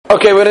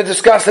Okay, we're going to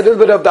discuss a little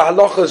bit of the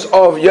halachas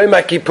of Yom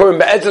Kippurim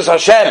Be'ezus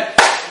Hashem.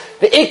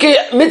 The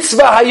Ikka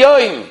Mitzvah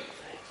Hayoim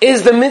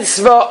is the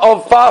mitzvah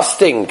of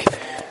fasting.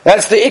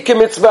 That's the Ikka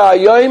Mitzvah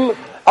Hayoim.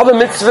 Other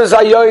mitzvahs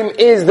Hayoim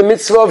is the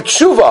mitzvah of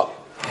tshuva.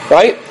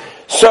 Right?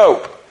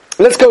 So,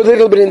 let's go a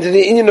little bit into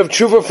the inyan of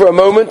tshuva for a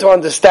moment to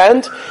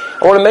understand.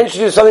 I want to mention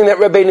to you something that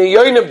Rabbeinu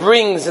Yonah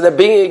brings in the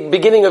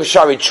beginning of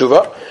Shari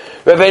Tshuva.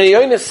 Rabbeinu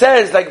Yonah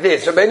says like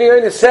this. Rabbeinu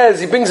Yonah says,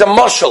 he brings a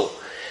mashal.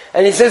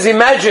 And he says,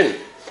 imagine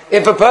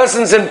if a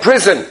person's in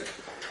prison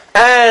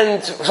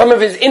and some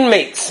of his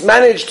inmates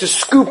manage to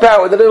scoop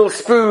out with a little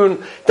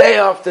spoon day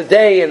after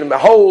day, and the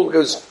hole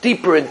goes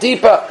deeper and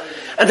deeper,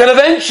 until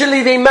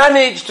eventually they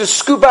manage to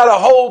scoop out a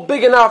hole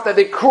big enough that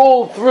they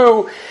crawl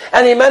through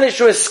and they manage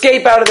to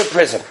escape out of the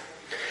prison.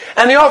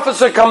 And the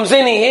officer comes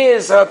in, he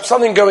hears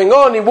something going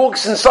on, he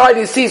walks inside,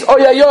 he sees,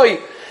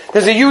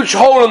 there's a huge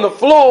hole in the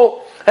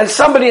floor and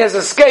somebody has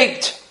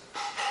escaped.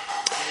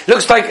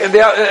 Looks like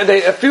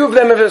a few of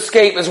them have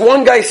escaped. There's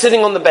one guy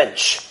sitting on the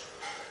bench.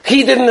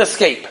 He didn't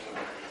escape.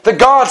 The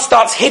guard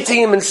starts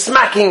hitting him and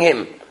smacking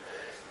him.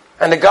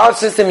 And the guard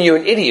says to him, you're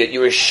an idiot,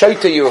 you're a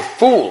shota, you're a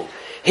fool.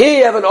 Here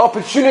you have an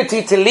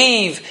opportunity to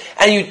leave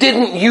and you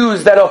didn't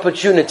use that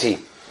opportunity.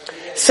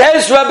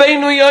 Says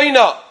Rabbeinu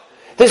Yonah,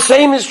 the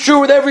same is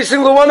true with every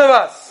single one of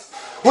us.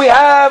 We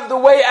have the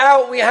way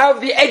out, we have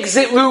the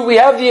exit route, we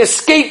have the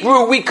escape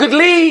route, we could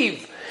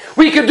leave.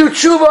 We could do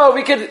tshuva,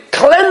 we could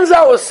cleanse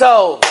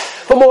ourselves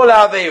from all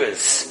our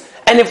averos.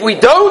 And if we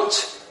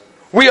don't,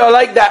 we are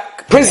like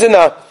that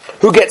prisoner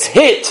who gets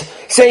hit,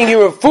 saying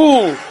you're a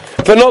fool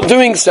for not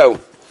doing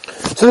so.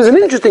 So there's an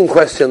interesting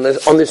question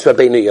on this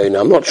Rabbeinu Yonah.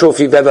 I'm not sure if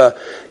you've ever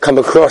come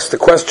across the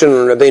question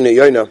on Rabbeinu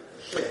Yonah.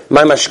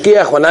 My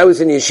mashgiach, when I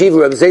was in yeshiva,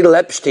 Reb Zedel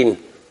Epstein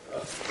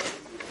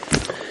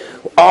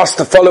asked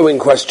the following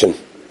question.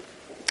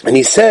 And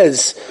he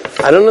says,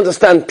 I don't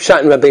understand Pshat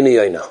and Rabbeinu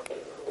Yonah.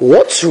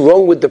 What's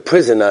wrong with the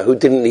prisoner who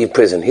didn't leave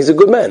prison? He's a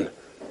good man.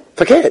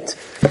 Forget.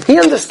 He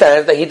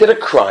understands that he did a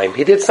crime,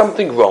 he did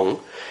something wrong,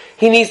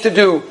 he needs to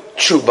do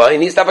tshuva, he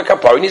needs to have a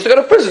kapara, he needs to go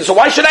to prison, so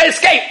why should I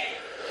escape?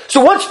 So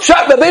what's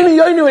Pshat? Rabbeinu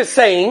Yonah is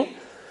saying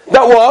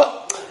that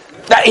what?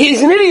 That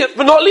he's an idiot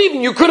for not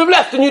leaving. You could have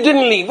left and you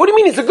didn't leave. What do you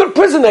mean? He's a good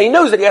prisoner. He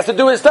knows that he has to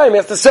do his time. He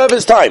has to serve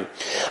his time.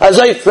 As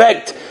I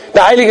fragt, the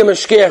Heilige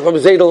Mashgiach of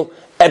Zedel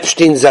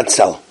Epstein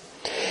Zatzal.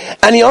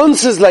 And he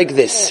answers like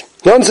this.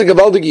 He answers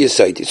Gavaldig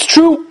Yesod. It's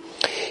true.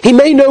 He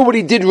may know what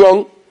he did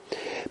wrong,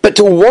 but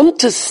to want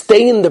to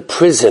stay in the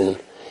prison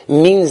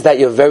means that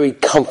you're very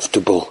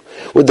comfortable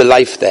with the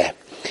life there.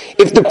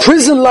 If the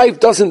prison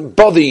life doesn't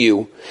bother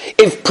you,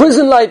 if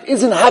prison life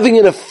isn't having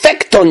an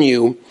effect on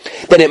you,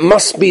 then it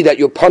must be that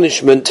your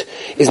punishment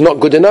is not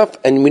good enough,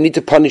 and we need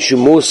to punish you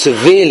more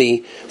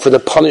severely for the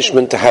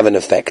punishment to have an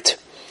effect.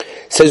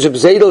 Says Reb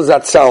Zedel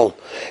Zatzal,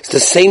 it's the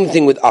same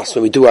thing with us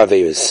when we do our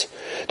averos.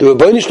 The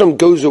Rebbeinu Shalom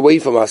goes away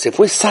from us. If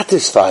we're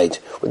satisfied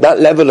with that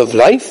level of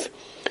life,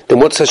 then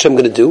what's Hashem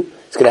going to do?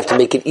 It's going to have to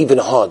make it even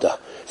harder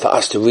for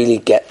us to really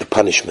get the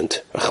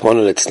punishment.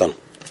 Rachmana litzlan.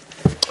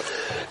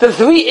 The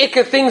three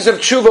ikka things of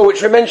tshuva,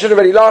 which we mentioned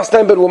already last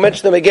time, but we'll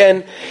mention them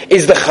again,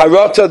 is the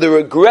charata, the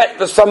regret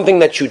for something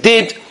that you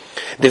did,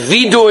 the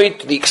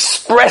vidoit, the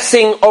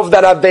expressing of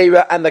that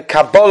aveira, and the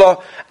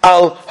kabbalah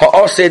al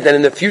ha'asid, and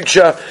in the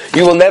future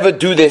you will never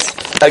do this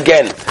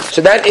again.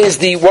 So that is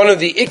one of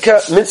the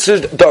ikka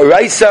mitzvahs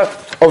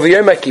d'oraisa of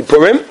Yom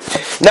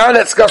Kippurim. Now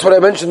let's discuss what I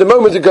mentioned a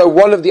moment ago.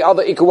 One of the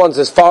other ikka ones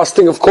is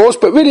fasting, of course,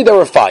 but really there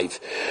are 5.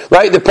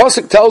 Right? The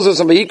Pasuk tells us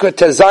in Vayikra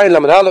Tezayin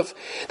Lamed Aleph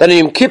that in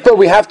Yom Kippur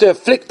we have to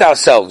afflict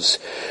ourselves.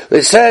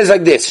 It says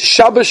like this: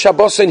 Shabbos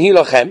Shabbosin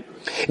Hilochem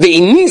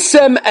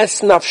ve'inisem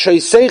es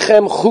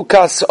nafshoseichem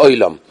chukas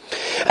oilam.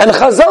 And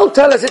Chazal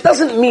tell us it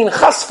doesn't mean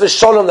chas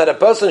v'sholom that a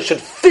person should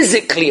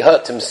physically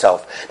hurt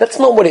himself. That's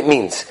not what it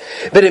means.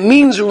 But it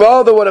means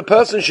rather what a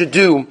person should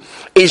do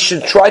is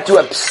should try to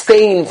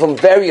abstain from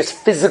various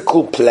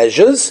physical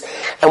pleasures.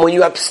 And when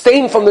you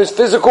abstain from those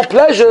physical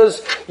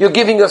pleasures, you're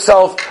giving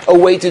yourself a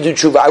way to do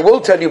tshuva. I will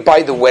tell you,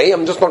 by the way,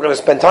 I'm just not going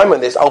to spend time on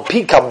this, Al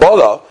Pi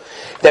Kabbalah,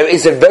 there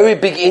is a very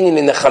big inyan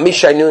in the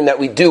Chamish Ainun that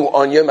we do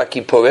on Yom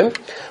Kippurim.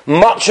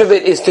 Much of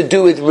it is to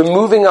do with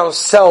removing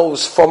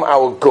ourselves from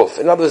our guf.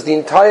 In other words, the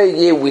entire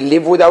year we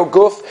live with our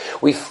guf,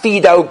 we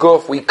feed our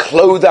guf, we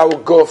clothe our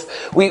guf,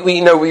 we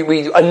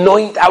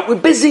anoint our, we're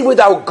busy with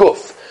our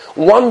guf.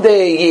 One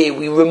day a year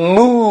we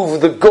remove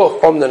the guf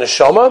from the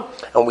neshama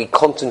and we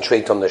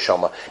concentrate on the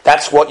neshama.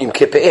 That's what Yom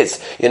Kippur is.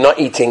 You're not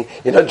eating,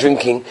 you're not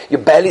drinking,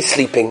 you're barely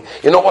sleeping,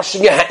 you're not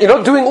washing your hands, you're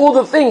not doing all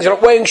the things, you're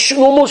not wearing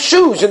normal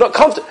shoes, you're not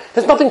comfortable.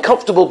 There's nothing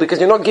comfortable because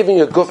you're not giving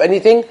your guf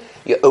anything,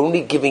 you're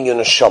only giving your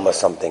neshama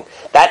something.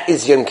 That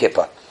is Yom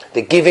Kippur.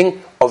 The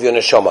giving of your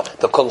neshama,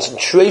 the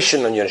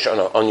concentration on your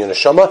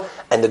neshama,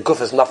 and the guf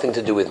has nothing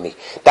to do with me.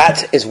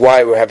 That is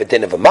why we have a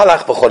din of a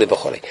malach, v'choli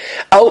v'choli.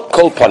 Al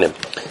kol panim.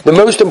 The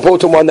most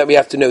important one that we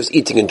have to know is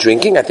eating and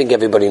drinking. I think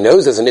everybody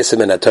knows there's an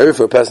issur in HaTorah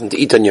for a person to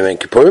eat on Yom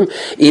Kippurim,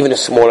 even a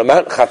small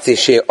amount, chatzi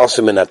she'er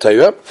osur min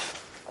HaTorah.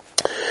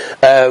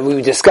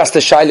 We discussed the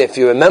shaila, if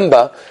you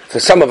remember. For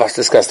some of us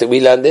discussed it.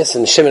 We learned this,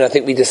 and Shimon, I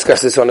think we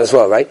discussed this one as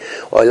well, right?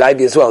 Or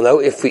Elibi as well. No,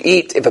 if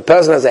a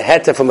person has a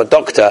heter from a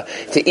doctor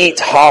to eat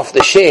half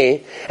the share,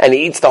 and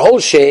he eats the whole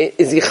share,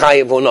 is he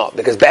chayiv or not?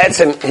 Because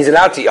be'etzem, he's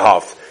allowed to eat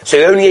half. So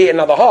he only ate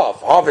another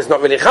half. Half is not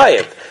really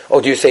chayiv.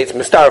 Or do you say it's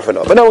mustarif or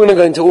not? But now we're going to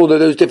go into all of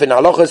those different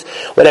halachas,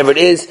 whatever it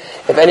is.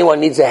 If anyone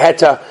needs a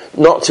heter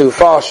not to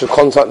fast, should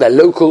contact their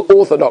local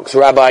Orthodox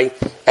rabbi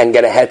and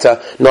get a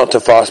heter not to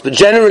fast. But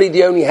generally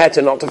the only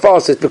heter not to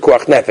fast is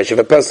pekuach nefesh. If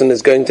a person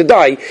is going to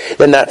die,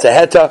 then that's a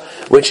heter,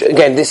 which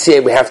again this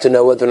year we have to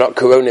know whether or not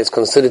corona is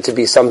considered to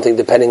be something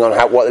depending on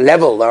what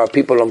level. There are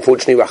people,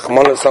 unfortunately,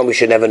 Rahman al-Sam, we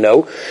should never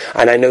know.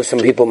 And I know some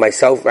people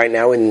myself right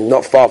now, and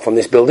not far from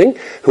this building,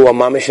 who are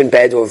mamish in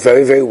bed or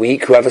very, very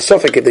weak, who have a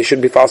suffix if they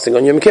should be fasting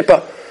on Yom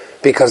Kippur,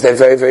 because they're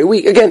very, very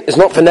weak. Again, it's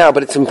not for now,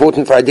 but it's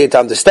important for idea to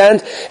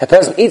understand. A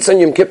person eats on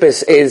Yom Kippur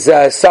is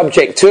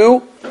subject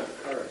to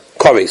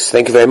koris.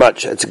 Thank you very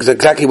much. That's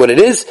exactly what it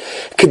is.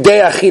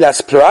 Kedei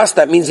achilas plus,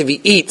 that means if he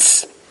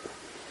eats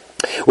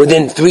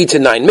within 3 to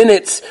 9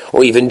 minutes,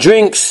 or even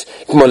drinks,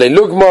 k'molei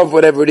lugmov,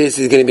 whatever it is,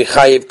 he's going to be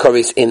chayiv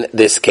koris in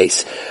this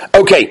case.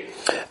 Okay.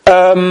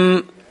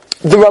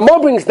 The Ramah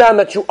brings down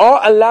that you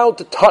are allowed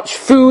to touch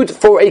food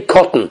for a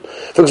cotton.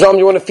 For example,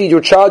 you want to feed your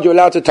child, you're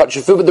allowed to touch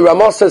your food, but the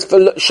Ramah says for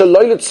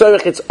shaloi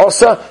l'tzorech, it's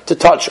osa to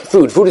touch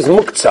food. Food is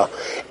muktzah,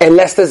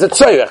 unless there's a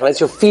tzorech, unless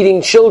you're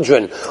feeding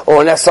children,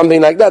 or unless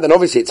something like that, then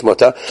obviously it's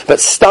mutter.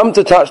 But stam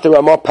to touch, the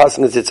Ramah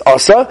passing is it's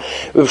osa.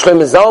 Rav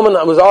Shlomo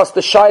Zalman was asked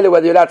the shaila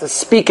whether you're allowed to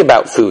speak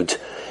about food.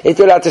 If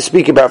you're allowed to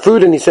speak about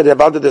food, and he said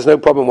about it, there's no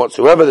problem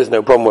whatsoever, there's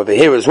no problem over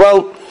here as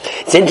well.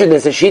 It's interesting,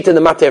 there's a sheet in the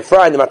Mateh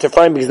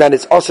Ephraim, because then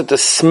it's also to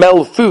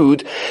smell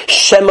food,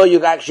 shema,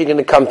 you're actually going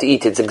to come to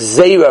eat it. It's a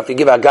gzeira, if you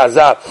give a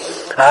gaza,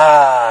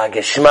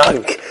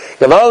 geschmack,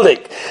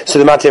 gewaldig. So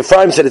the Mateh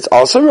Ephraim said it's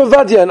also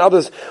Ravadia, and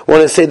others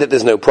want to say that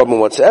there's no problem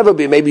whatsoever,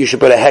 but maybe you should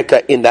put a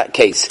heka in that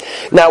case.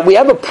 Now, we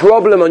have a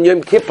problem on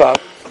Yom Kippur,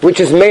 which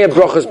is Me'ah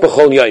Brachos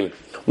B'chol Yom.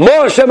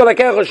 Mo Hashem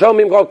Alakecha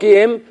Shomim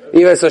Chokihim,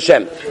 Yiras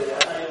Hashem.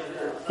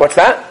 What's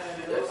that?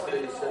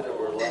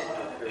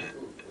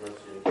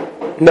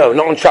 No,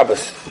 not on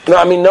Shabbos. No,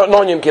 I mean, not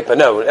on Yom Kippur,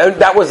 no.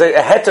 That was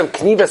a het of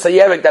Kniva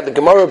Sayevik that the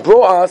Gemara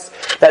brought us,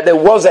 that there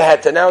was a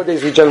het.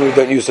 Nowadays we generally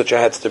don't use such a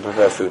het to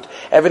prepare food.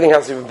 Everything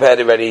has to be prepared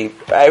already,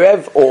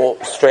 Erev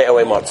or straight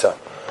away matzah.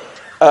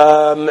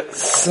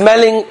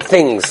 Smelling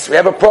things. We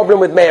have a problem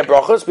with Me'ah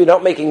Brachos. We're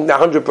not making the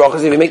 100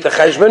 Brachos. If you make the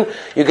Cheshbon,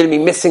 you're going to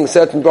be missing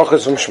certain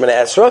Brachos from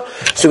Shemana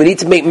Esra. So we need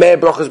to make Me'ah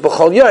Brachos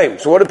B'chol Yom.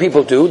 So what do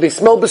people do? They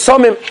smell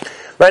B'samim.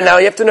 Right now,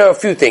 you have to know a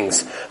few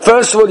things.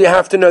 First of all, you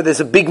have to know there's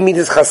a big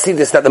Midas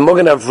Chasidus that the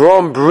Mogen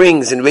Avram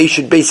brings in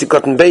Reishut Basic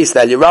Cotton Base,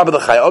 that Yerabah the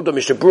Chai Odom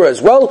Mishnah Berurah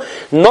as well,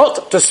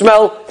 not to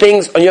smell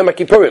things on Yom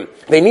Kippurim.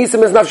 They need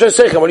some as nafshay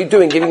seichem. What are you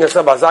doing? Giving us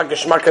a bazak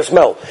geschmack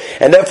smell.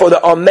 And therefore,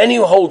 there are many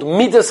who hold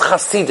Midas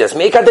Chasidus.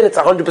 Meikadin, it's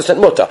 100%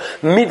 mutter.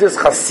 Midas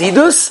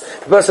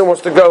Chasidus, the person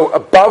wants to go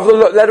above the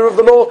letter of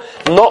the law,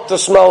 not to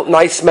smell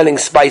nice smelling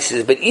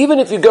spices. But even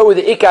if you go with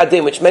the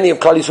Ikadin, which many of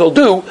Klal Yisrael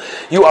do,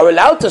 you are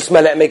allowed to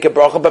smell it and make a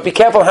bracha, but be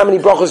careful how many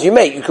brachos you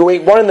make. You can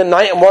wait one in the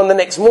night and one the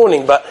next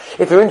morning, but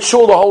if you're in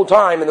shul the whole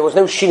time and there was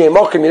no shinei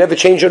mokim, you never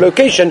change your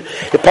location,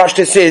 the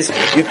pashtus is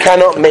you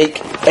cannot make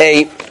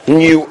a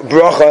new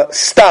bracha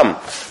stam.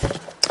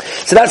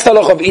 So that's the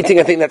halacha of eating.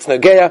 I think that's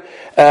nogeya.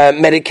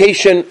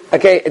 Medication,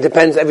 okay, it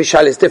depends. Every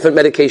shayla is different.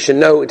 Medication,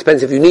 no. It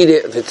depends if you need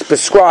it, if it's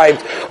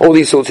prescribed, all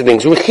these sorts of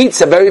things.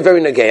 Rechitza, very, very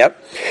nogeya.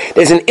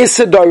 There's an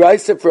issa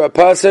d'oraisa for a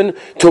person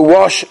to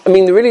wash. I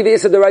mean, really, the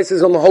issa d'oraisa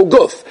is on the whole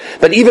guf,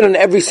 but even on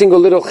every single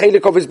little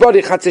chelik of his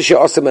body, chatzah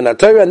she'asam and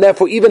atorah, and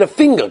therefore even a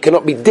finger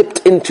cannot be dipped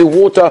into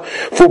water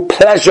for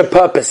pleasure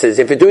purposes.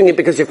 If you're doing it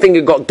because your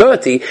finger got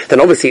dirty, then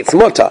obviously it's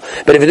mutter.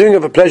 But if you're doing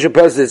it for pleasure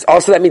purposes,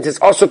 also that means it's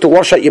also to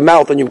wash out your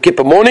mouth on Yom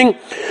Kippur morning.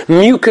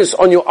 Mucus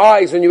on your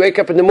eyes when you wake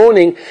up in the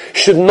morning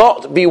should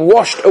not be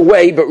washed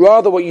away, but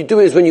rather what you do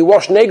is when you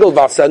wash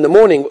nagelwasser in the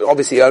morning,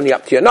 obviously only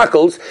up to your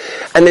knuckles,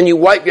 and then you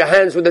wipe your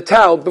hands with a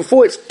towel,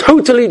 before it's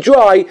totally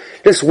dry,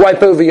 just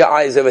wipe over your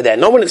eyes over there.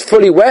 Not when it's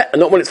fully wet, and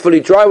not when it's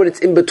fully dry. When it's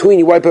in between,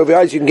 you wipe over your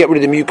eyes, you can get rid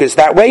of the mucus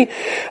that way.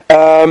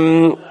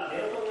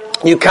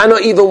 You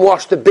cannot even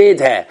wash the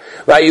beard hair,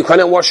 right? You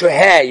cannot wash your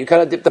hair, you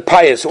cannot dip the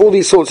pious. All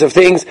these sorts of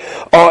things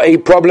are a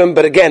problem,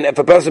 but again, if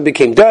a person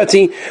became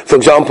dirty, for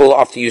example,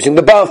 after using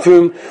the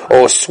bathroom,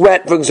 or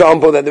sweat, for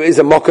example, then there is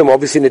a mokum,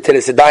 obviously in the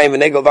Tilis Adayim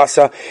and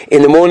Negelwasser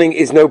in the morning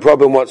is no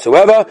problem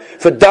whatsoever.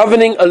 For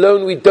davening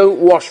alone, we don't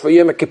wash for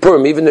Yom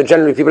Kippurim, even though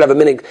generally people have a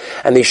minig,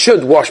 and they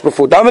should wash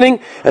before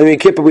davening, and Yom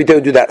Kippur we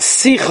don't do that.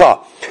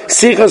 Sicha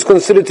is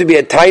considered to be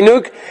a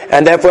tainug,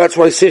 and therefore that's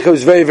why sicha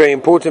is very, very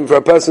important for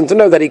a person to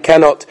know that he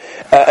cannot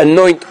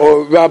anoint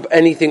or rub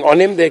anything on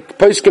him. The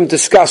poskim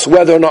discuss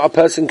whether or not a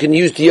person can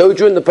use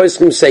deodorant. The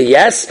poskim say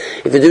yes.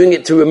 If you're doing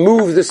it to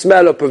remove the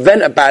smell or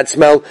prevent a bad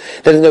smell,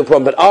 then there's no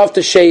problem. But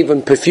aftershave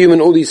and perfume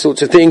and all these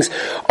sorts of things,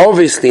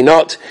 obviously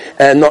not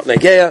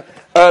negeya.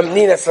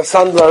 Nina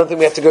Sasandra, I don't think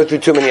we have to go through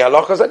too many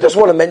halachas. I just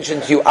want to mention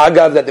to you,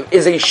 Agav, that there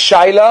is a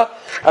shaila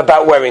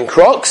about wearing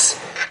Crocs.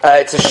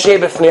 It's a sheh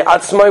b'fnei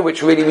atzmai,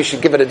 which really we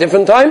should give it a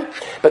different time.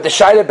 But the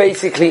shaila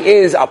basically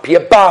is, Al Pi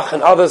Bach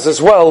and others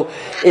as well,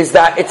 is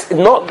that it's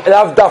not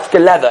lav dafke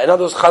leather. In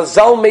other words,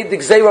 Chazal made the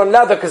gzeira on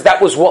leather because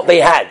that was what they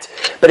had.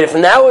 But if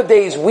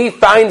nowadays we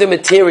find a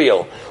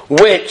material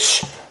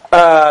which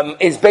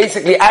is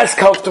basically as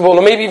comfortable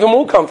or maybe even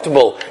more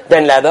comfortable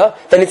than leather,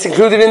 then it's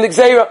included in the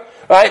gzeira.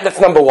 Right? That's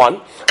number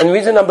one. And the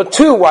reason number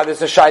two why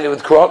there's a shaila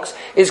with Crocs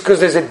is because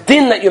there's a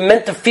din that you're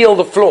meant to feel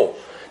the floor.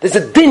 There's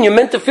a din, you're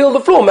meant to feel the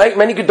floor.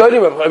 Many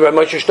gedolim,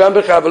 Moshe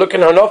Sternberg, have a look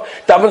in Hanof,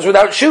 davens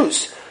without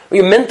shoes.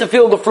 You're meant to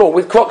feel the floor.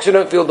 With Crocs you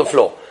don't feel the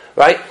floor.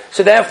 Right?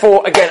 So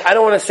therefore, again, I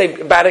don't want to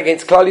say bad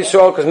against Klal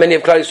Yisrael, because many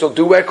of Klal Yisrael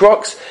do wear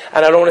Crocs,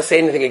 and I don't want to say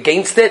anything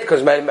against it,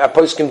 because my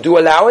poskim do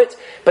allow it,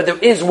 but there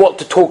is what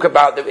to talk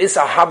about. There is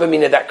a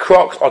habamina that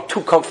Crocs are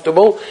too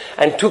comfortable,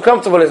 and too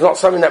comfortable is not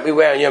something that we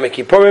wear on Yom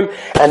Kippurim,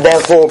 and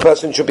therefore a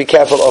person should be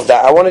careful of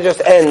that. I want to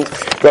just end,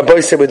 Rabbi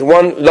said, with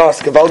one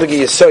last Gevaldige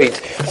Yesoid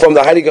from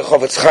the Heilige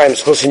Chofetz Chaim,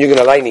 Chosin Yugen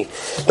Alayni.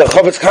 The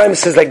Chofetz Chaim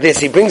says like this,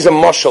 he brings a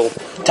mashal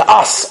to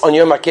us on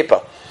Yom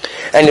Kippur.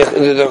 And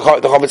the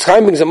Chofetz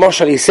Chaim brings a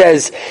mashal, he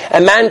says, a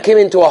man came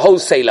into a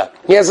wholesaler.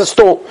 He has a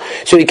store.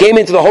 So he came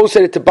into the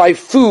wholesaler to buy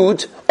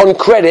food on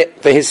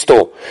credit for his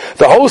store.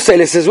 The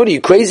wholesaler says, what are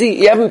you, crazy?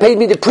 You haven't paid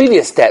me the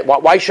previous debt.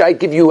 Why should I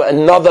give you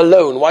another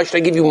loan? Why should I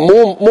give you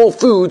more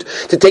food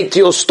to take to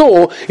your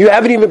store? You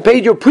haven't even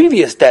paid your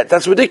previous debt.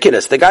 That's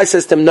ridiculous. The guy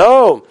says to him,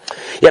 no,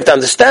 you have to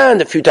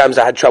understand, a few times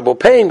I had trouble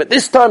paying, but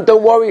this time,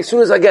 don't worry, as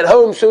soon as I get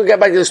home, as soon as I get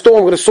back to the store,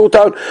 I'm going to sort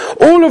out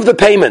all of the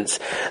payments.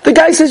 The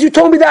guy says, you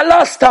told me that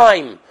last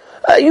time.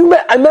 I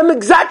remember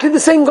exactly the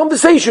same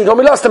conversation. You told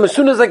me last time, as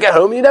soon as I get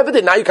home, you never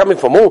did. Now you're coming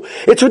for more.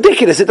 It's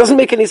ridiculous. It doesn't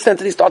make any sense.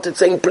 And he started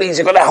saying, please,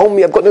 you've got to help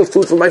me. I've got no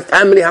food for my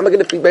family. How am I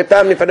going to feed my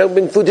family if I don't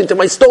bring food into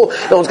my store?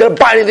 No one's going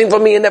to buy anything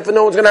from me, and therefore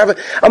no one's going to have it.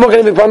 I'm not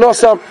going to be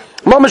parnasa.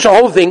 Mamash, the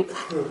whole thing.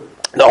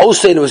 The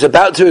wholesaler was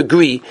about to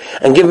agree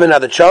and give him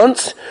another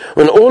chance,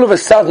 when all of a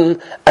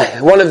sudden,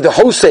 one of the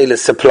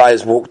wholesaler's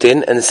suppliers walked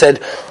in and said,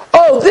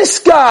 oh, this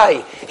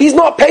guy, he's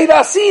not paid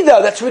us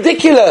either, that's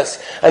ridiculous.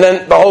 And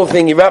then the whole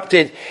thing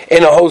erupted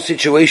in a whole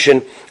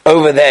situation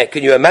over there.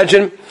 Can you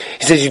imagine?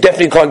 He says, you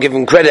definitely can't give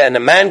him credit. And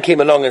a man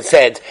came along and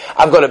said,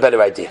 I've got a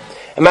better idea.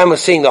 A man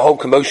was seeing the whole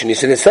commotion. He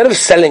said, instead of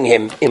selling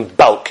him in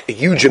bulk, a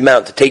huge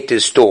amount to take to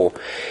his store,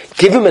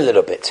 give him a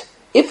little bit.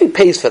 If he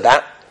pays for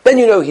that, then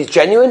you know he's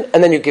genuine,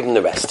 and then you give him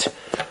the rest.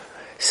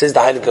 Says the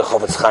Heilige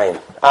Chofetz Chaim.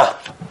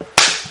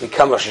 We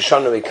come Rosh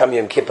Hashanah, we come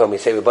Yom Kippur, and we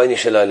say, Rebbeinu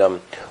Shalom,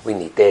 we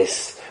need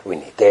this, we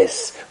need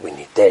this, we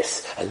need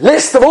this. A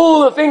list of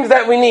all the things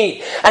that we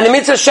need. And in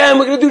Mitzvah Hashem,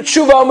 we're going to do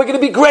tshuva, and we're going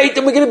to be great,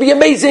 and we're going to be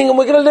amazing, and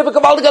we're going to live a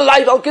Gavaldic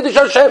life, Al Kiddush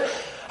Hashem.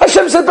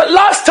 Hashem said, but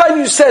last time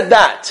you said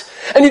that,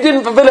 and you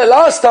didn't fulfill it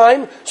last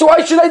time, so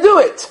why should I do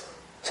it?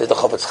 Says the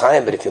Chofetz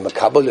Chaim, but if you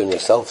makabel on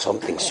yourself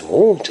something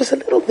small, just a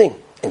little thing,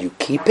 and you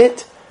keep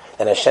it,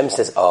 and Hashem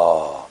says,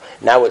 oh,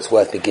 now it's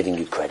worth me giving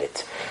you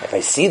credit. If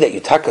I see that you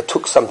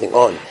took something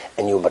on,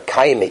 and you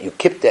makayim it, you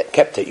kept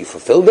it, you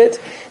fulfilled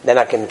it, then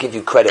I can give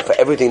you credit for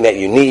everything that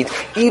you need,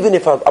 even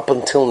if up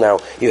until now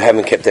you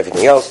haven't kept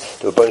everything else.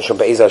 The Rebbeinu Shalom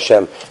Be'ez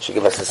Hashem should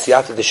give us a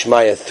siyata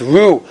d'shmaya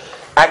through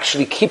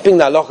actually keeping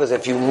the halachas.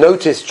 If you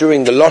notice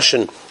during the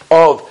Loshen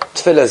of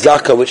Tefillah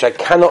Zakah, which I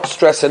cannot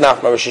stress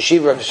enough. My Rosh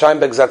Hashiva, Rav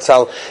Sheinberg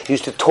Zatzal,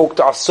 used to talk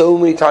to us so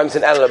many times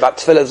in Elul about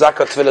Tefillah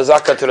Zakah, Tefillah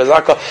Zakah, Tefillah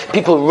Zakah.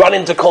 People run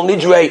into Kol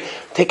Nidrei,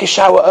 take a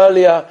shower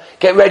earlier,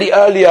 get ready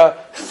earlier,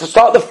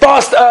 start the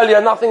fast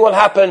earlier, nothing will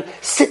happen.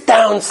 Sit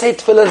down, say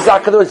Tefillah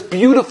Zakah. There is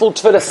beautiful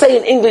Tefillah. Say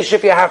in English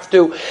if you have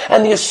to.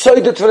 And the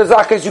Yesod of Tefillah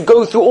Zakah is you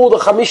go through all the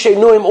Chamishay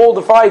Nuim, all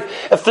the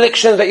 5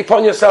 afflictions that you put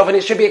on yourself, and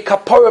it should be a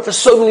kapara for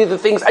so many of the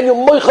things. And you're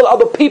moichel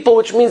other people,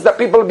 which means that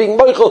people are being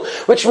moichel,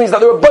 which means that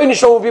the Rebbeinu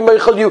Shalom will be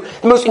moichel you.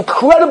 The most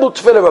incredible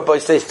Tefillah, Rabbi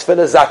says,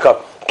 Tefillah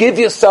Zakah. Give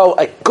yourself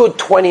a good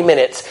 20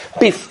 minutes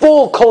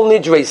before Kol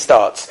Nidrei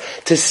starts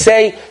to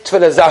say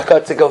Tefillah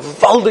Zakah, to go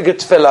Valdiga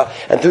Tefillah,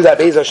 and through that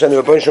Be'ez Hashem,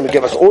 the Rebbeinu Shalom will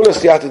give us all the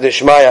siyata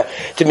d'shmaya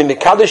to be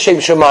Mekadosh Shem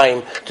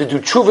Shemaim, to do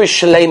Tshuva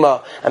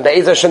Shlema, and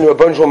Be'ez Hashem, the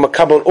Rebbeinu Shalom will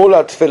makabel all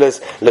our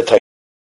Tefillahs l'tov.